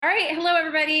All right. Hello,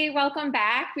 everybody. Welcome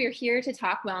back. We are here to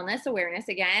talk wellness awareness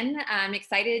again. I'm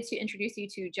excited to introduce you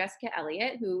to Jessica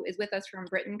Elliott, who is with us from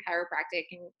Britain Chiropractic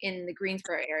in the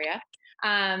Greensboro area.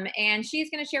 And she's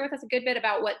going to share with us a good bit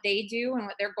about what they do and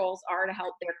what their goals are to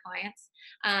help their clients.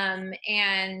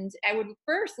 And I would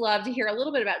first love to hear a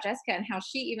little bit about Jessica and how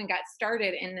she even got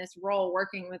started in this role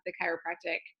working with the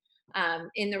chiropractic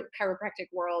in the chiropractic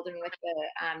world and with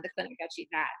the clinic that she's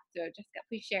at. So Jessica,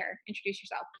 please introduce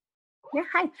yourself. Yeah,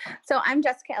 hi. So I'm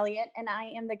Jessica Elliott, and I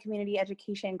am the Community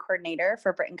Education Coordinator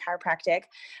for Britain Chiropractic.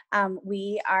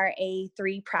 We are a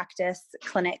 3-practice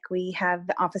clinic. We have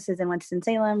offices in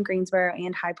Winston-Salem, Greensboro,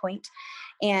 and High Point.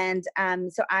 And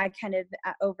so I kind of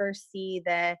oversee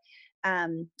the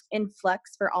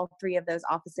influx for all 3 of those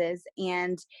offices.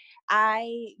 And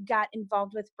I got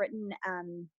involved with Britain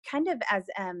kind of as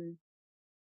an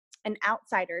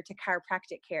outsider to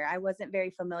chiropractic care. I wasn't very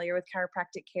familiar with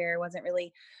chiropractic care, wasn't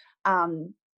really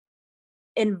um,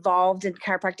 involved in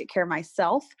chiropractic care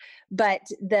myself, but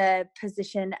the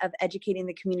position of educating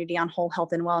the community on whole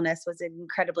health and wellness was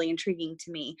incredibly intriguing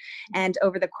to me. And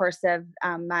over the course of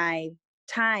my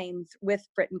time with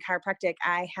Britain Chiropractic,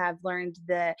 I have learned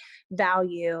the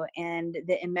value and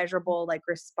the immeasurable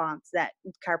response that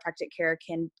chiropractic care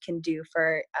can do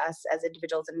for us as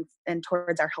individuals and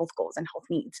towards our health goals and health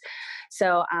needs.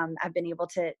 So I've been able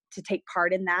to take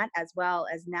part in that, as well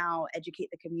as now educate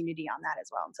the community on that as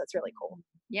well. And so it's really cool.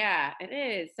 Yeah, it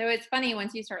is. So it's funny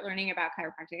once you start learning about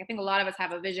chiropractic. I think a lot of us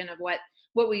have a vision of what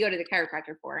we go to the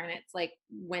chiropractor for, and it's like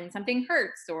when something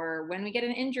hurts or when we get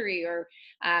an injury or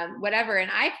whatever.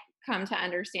 And I've come to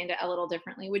understand it a little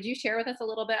differently. Would you share with us a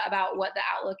little bit about what the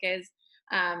outlook is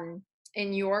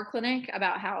in your clinic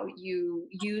about how you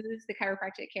use the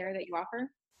chiropractic care that you offer?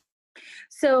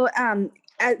 So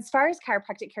as far as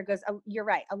chiropractic care goes, you're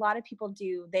right. A lot of people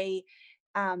do.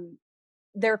 Um,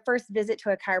 their first visit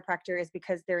to a chiropractor is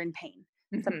because they're in pain.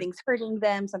 Hmm. Something's hurting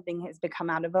them, something has become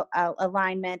out of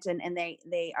alignment, and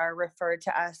they are referred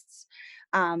to us,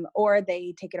 or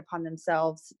they take it upon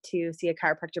themselves to see a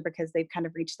chiropractor because they've kind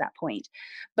of reached that point.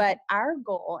 But our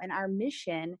goal and our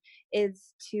mission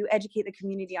is to educate the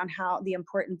community on how the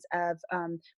importance of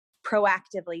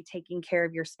proactively taking care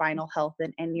of your spinal health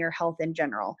and your health in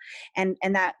general. And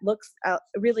that looks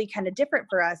really kind of different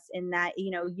for us in that,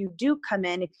 you do come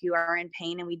in if you are in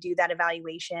pain, and we do that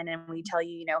evaluation and we tell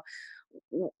you,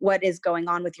 what is going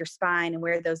on with your spine and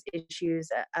where those issues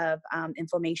of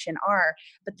inflammation are.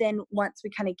 But then once we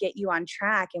kind of get you on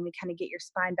track and we kind of get your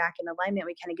spine back in alignment,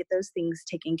 we kind of get those things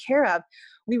taken care of,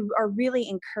 we are really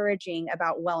encouraging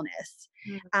about wellness.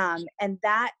 And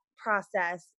that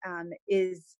process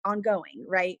is ongoing,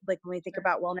 right? Like when we think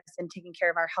about wellness and taking care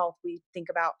of our health, we think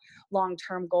about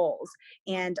long-term goals.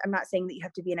 And I'm not saying that you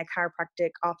have to be in a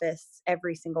chiropractic office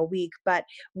every single week, but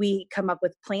we come up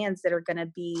with plans that are going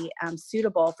to be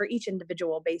suitable for each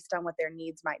individual based on what their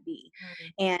needs might be.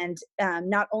 And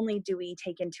not only do we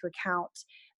take into account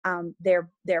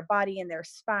their body and their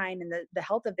spine and the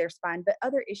health of their spine, but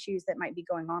other issues that might be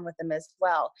going on with them as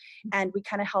well. And we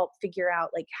kind of help figure out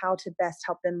how to best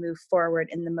help them move forward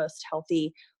in the most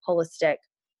healthy, holistic,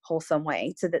 wholesome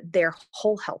way, so that their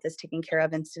whole health is taken care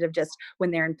of instead of just when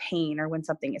they're in pain or when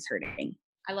something is hurting.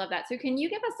 I love that. So can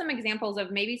you give us some examples of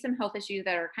maybe some health issues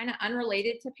that are kind of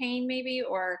unrelated to pain, maybe,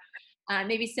 or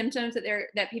maybe symptoms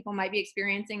that people might be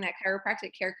experiencing that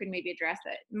chiropractic care could maybe address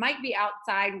that might be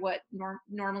outside what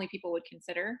normally people would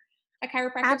consider a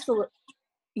chiropractor? Absolutely.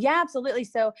 Yeah, absolutely.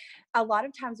 So a lot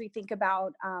of times we think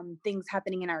about things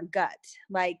happening in our gut,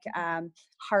 like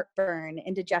heartburn,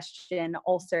 indigestion,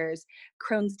 ulcers,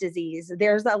 Crohn's disease.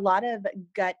 There's a lot of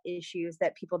gut issues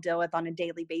that people deal with on a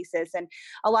daily basis. And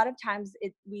a lot of times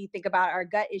we think about our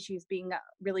gut issues being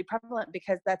really prevalent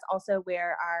because that's also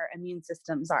where our immune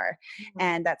systems are.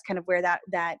 And that's kind of where that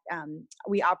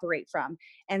we operate from.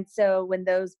 And so when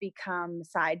those become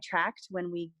sidetracked,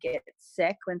 when we get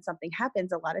sick, when something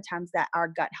happens, a lot of times that our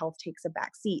gut health takes a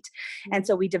back seat. And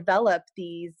so we develop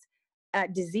these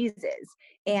diseases.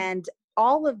 And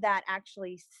all of that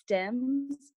actually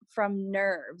stems from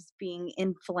nerves being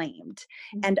inflamed.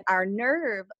 And our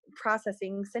nerve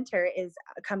processing center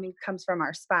comes from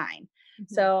our spine.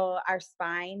 So our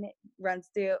spine runs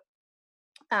through,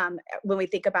 when we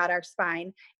think about our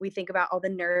spine, we think about all the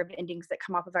nerve endings that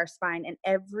come off of our spine, and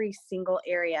every single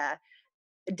area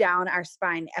down our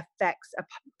spine affects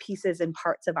pieces and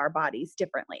parts of our bodies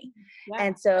differently. Yeah.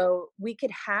 And so we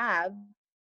could have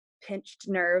pinched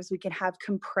nerves, we can have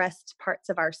compressed parts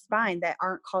of our spine that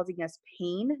aren't causing us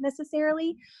pain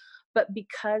necessarily, but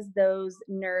because those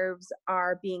nerves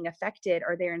are being affected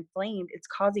or they're inflamed, it's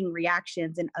causing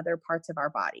reactions in other parts of our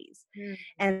bodies. Mm.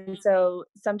 And so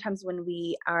sometimes when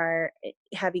we are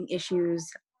having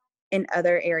issues in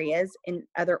other areas and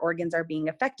other organs are being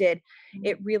affected,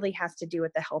 it really has to do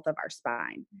with the health of our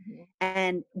spine. Mhm.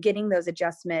 And getting those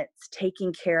adjustments,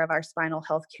 taking care of our spinal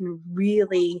health can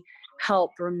really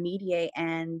help remediate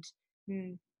and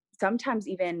Mm. sometimes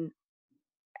even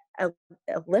el-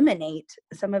 eliminate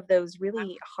some of those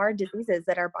really hard diseases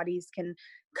that our bodies can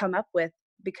come up with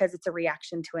because it's a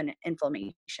reaction to an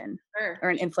inflammation Sure. or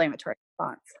an inflammatory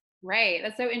response. Right.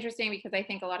 That's so interesting because I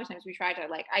think a lot of times we try to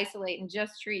like isolate and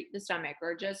just treat the stomach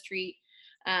or just treat,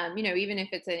 even if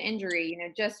it's an injury,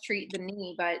 just treat the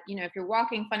knee. But, if you're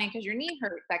walking funny because your knee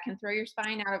hurts, that can throw your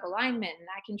spine out of alignment and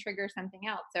that can trigger something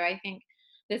else. So I think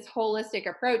this holistic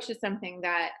approach is something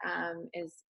that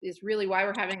is really why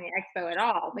we're having the expo at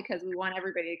all, because we want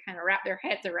everybody to kind of wrap their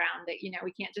heads around that.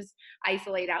 We can't just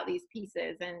isolate out these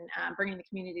pieces, and bringing the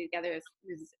community together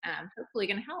is hopefully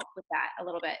going to help with that a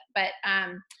little bit. But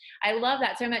I love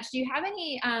that so much. Do you have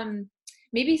any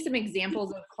maybe some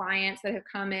examples of clients that have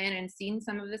come in and seen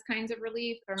some of this kinds of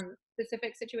relief from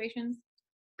specific situations?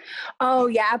 Oh,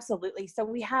 yeah, absolutely. So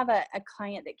we have a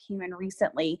client that came in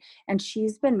recently, and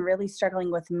she's been really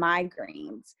struggling with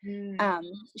migraines. Mm. Um,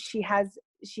 she has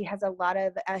she has a lot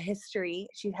of a history.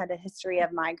 She had a history of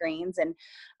migraines, and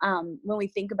when we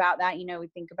think about that, we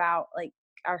think about like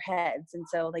our heads, and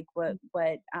so like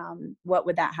what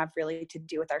would that have really to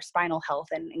do with our spinal health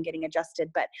and getting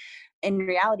adjusted? But in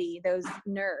reality, those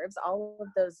nerves, all of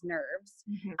those nerves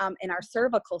Mhm. in our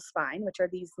cervical spine, which are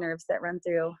these nerves that run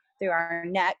through our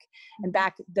neck and Mhm.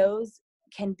 back, those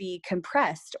can be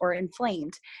compressed or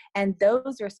inflamed. And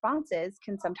those responses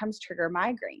can sometimes trigger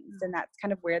migraines. And that's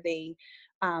kind of where they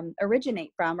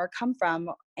originate from or come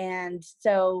from. And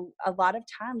so a lot of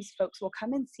times folks will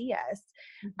come and see us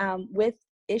Mhm. with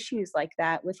issues like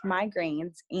that, with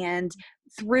migraines. And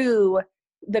through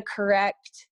the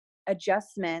correct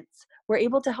adjustments, we're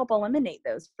able to help eliminate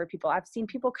those for people. I've seen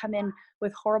people come in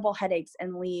with horrible headaches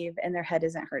and leave and their head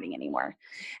isn't hurting anymore.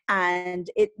 And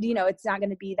it's not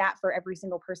going to be that for every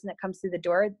single person that comes through the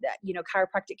door. That,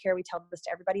 chiropractic care, we tell this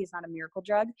to everybody, is not a miracle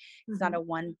drug. It's not Mhm. a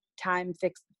one time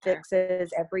Sure.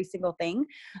 fixes every single thing.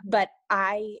 Mhm. But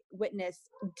I witness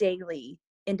daily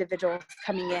individuals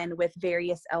coming in with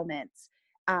various ailments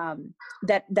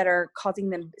that are causing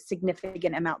them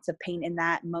significant amounts of pain in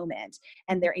that moment,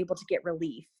 and they're able to get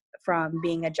relief from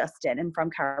being adjusted and from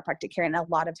chiropractic care. And a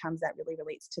lot of times that really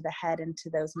relates to the head and to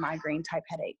those migraine type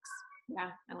headaches.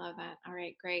 Yeah, I love that. All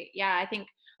right, great. Yeah, I think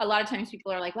a lot of times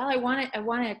people are like, "Well, I want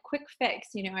a quick fix.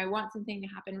 I want something to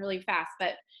happen really fast,"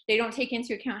 but they don't take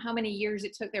into account how many years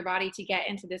it took their body to get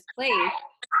into this place.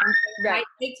 And so it Right.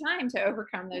 might take time to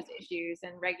overcome those issues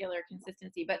and regular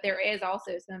consistency. But there is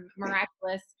also some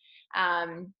miraculous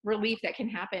relief that can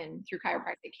happen through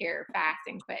chiropractic care fast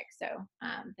and quick. So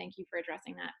thank you for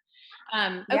addressing that.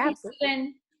 Yeah, Okay, so absolutely.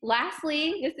 then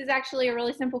lastly, this is actually a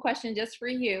really simple question just for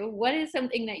you. What is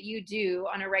something that you do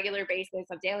on a regular basis,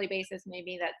 a daily basis,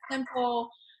 maybe that's simple,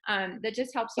 that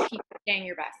just helps you keep staying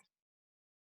your best?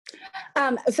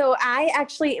 So I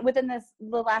actually, within the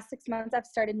last 6 months, I've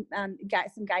started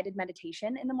got some guided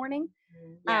meditation in the morning.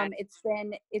 Mm, yeah.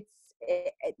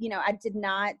 I did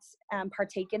not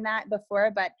partake in that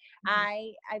before, but Mhm.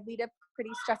 I lead a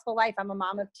pretty stressful life. I'm a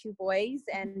mom of two boys,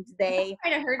 and I think they I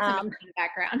might have heard some of um, it in the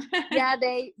background. yeah,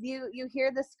 you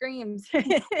hear the screams.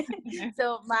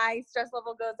 So my stress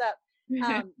level goes up.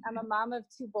 I'm a mom of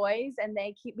two boys, and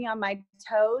they keep me on my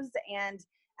toes. And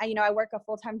I work a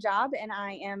full-time job, and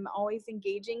I am always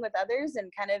engaging with others.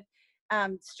 And kind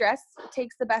of stress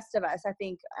takes the best of us, I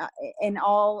think, in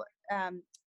all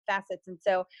facets. And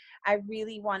so I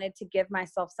really wanted to give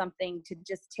myself something to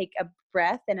just take a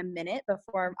breath and a minute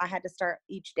before I had to start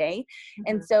each day.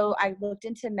 And Mhm. so I looked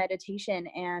into meditation,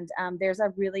 and there's a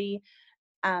really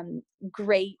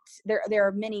great there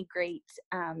are many great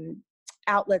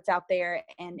outlets out there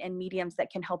and mediums that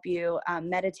can help you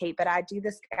meditate. But I do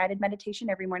this guided meditation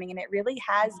every morning, and it really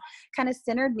has kind of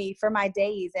centered me for my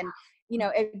days. And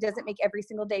it doesn't make every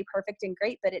single day perfect and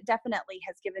great, but it definitely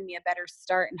has given me a better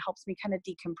start and helps me kind of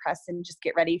decompress and just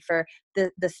get ready for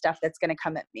the stuff that's going to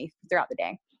come at me throughout the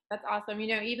day. That's awesome.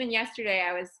 Even yesterday,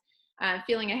 I was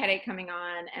feeling a headache coming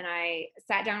on, and I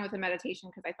sat down with a meditation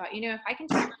because I thought, if I can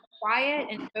just be quiet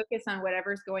and focus on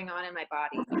whatever's going on in my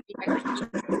body, maybe I can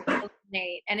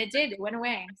eliminate. And it did. It went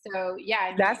away. So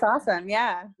yeah, That's awesome.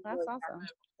 Yeah, that's really awesome.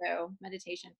 so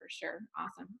meditation for sure.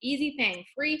 Awesome. Easy thing,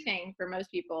 free thing for most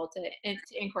people to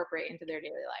incorporate into their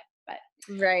daily life. But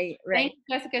Right, thank right. you,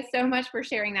 Jessica, so much for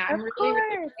sharing that. Of I'm really,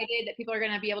 really course. excited that people are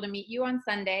going to be able to meet you on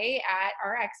Sunday at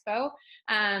our expo.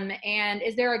 And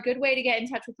is there a good way to get in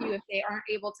touch with you if they aren't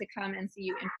able to come and see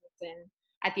you in person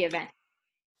at the event?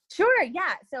 Sure,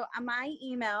 yeah. So my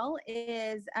email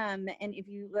is, and if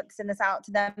you look send this out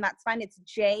to them, that's fine. It's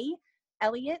J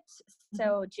Elliot, Mhm,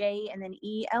 so J and then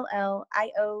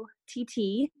ELLIOTT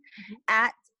mhm.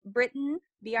 at Britain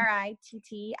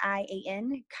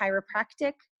BRITTIAN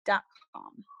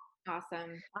chiropractic.com.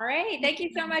 Awesome. All right. Thank you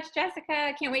so much,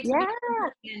 Jessica. Can't wait to Yeah, meet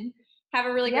you in person. Have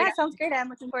a really great yeah, sounds great. I'm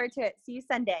looking forward to it. See you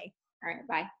Sunday. All right.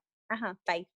 Bye. Uh-huh.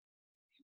 Bye.